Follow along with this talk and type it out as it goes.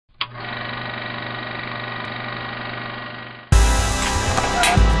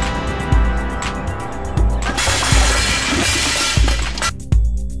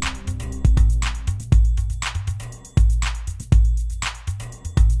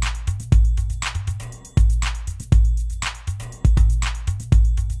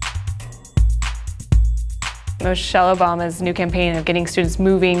Michelle Obama's new campaign of getting students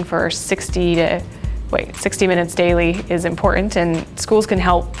moving for 60 minutes daily is important, and schools can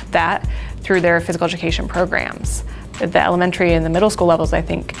help that through their physical education programs. At the elementary and the middle school levels, I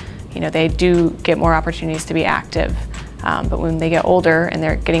think, they do get more opportunities to be active, but when they get older and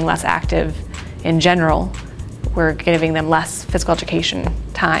they're getting less active in general, we're giving them less physical education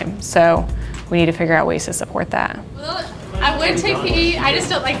time. So we need to figure out ways to support that. Well, I would take PE, I just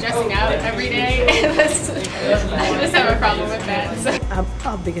don't like dressing out every day. I just have a problem with that. So.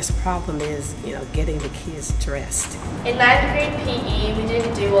 Our biggest problem is, getting the kids dressed. In 9th grade PE, we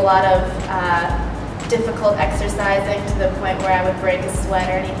didn't do a lot of difficult exercising to the point where I would break a sweat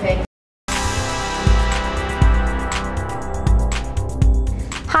or anything.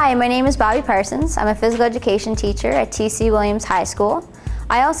 Hi, my name is Bobby Parsons. I'm a physical education teacher at T.C. Williams High School.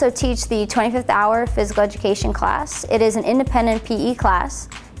 I also teach the 25th hour physical education class. It is an independent PE class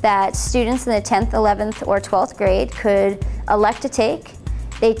that students in the 10th, 11th, or 12th grade could elect to take.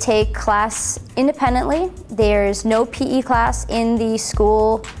 They take class independently. There's no PE class in the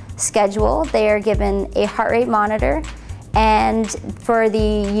school schedule. They are given a heart rate monitor, and for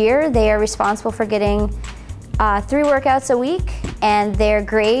the year they are responsible for getting 3 workouts a week, and their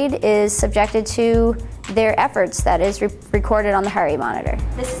grade is subjected to their efforts that is recorded on the heart rate monitor.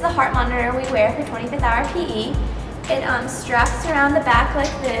 This is the heart monitor we wear for 25th hour PE. It straps around the back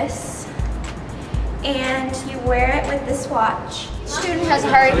like this, and you wear it with this watch. Each student has a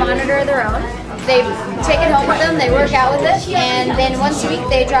heart rate monitor of their own. They take it home with them, they work out with it, and then once a week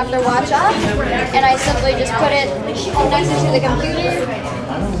they drop their watch off, and I simply just put it next to the computer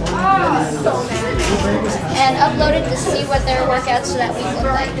and upload it to see what their workouts for that week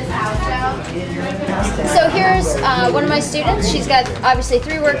look like. So here's one of my students. She's got obviously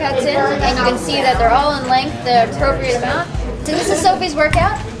 3 workouts in, and you can see that they're all in length, the appropriate amount. So this is Sophie's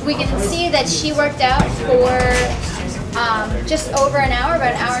workout. We can see that she worked out for just over an hour,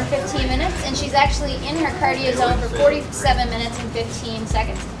 about 1 hour and 15 minutes, and she's actually in her cardio zone for 47 minutes and 15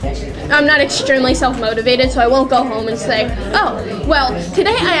 seconds. I'm not extremely self-motivated, so I won't go home and say, oh, well,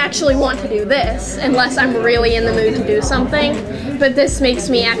 today I actually want to do this, unless I'm really in the mood to do something. But this makes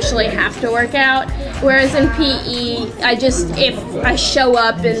me actually have to work out. Whereas in PE, if I show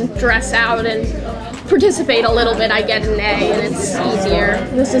up and dress out and participate a little bit, I get an A, and it's easier.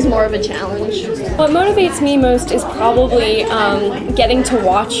 This is more of a challenge. What motivates me most is probably getting to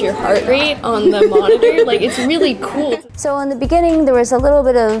watch your heart rate on the monitor. Like, it's really cool. So in the beginning there was a little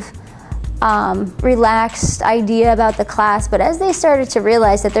bit of relaxed idea about the class, but as they started to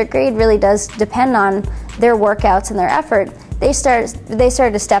realize that their grade really does depend on their workouts and their effort, they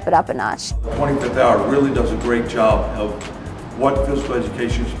started to step it up a notch. The 25th hour really does a great job of what physical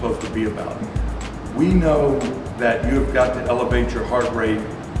education is supposed to be about. We know that you've got to elevate your heart rate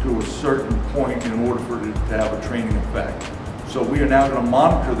to a certain point in order for it to have a training effect. So we are now going to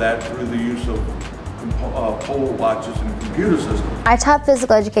monitor that through the use of polar watches and a computer system. I taught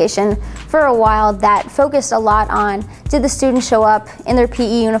physical education for a while that focused a lot on, did the students show up in their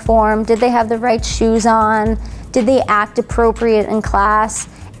PE uniform, did they have the right shoes on, did they act appropriate in class,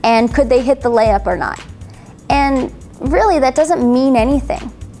 and could they hit the layup or not? And really that doesn't mean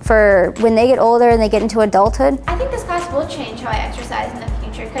anything for when they get older and they get into adulthood. I think this class will change how I exercise in the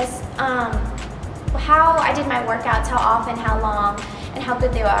future, because how I did my workouts, how often, how long, and how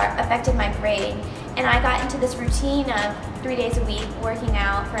good they are affected my grade. And I got into this routine of 3 days a week working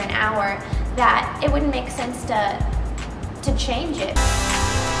out for an hour that it wouldn't make sense to change it.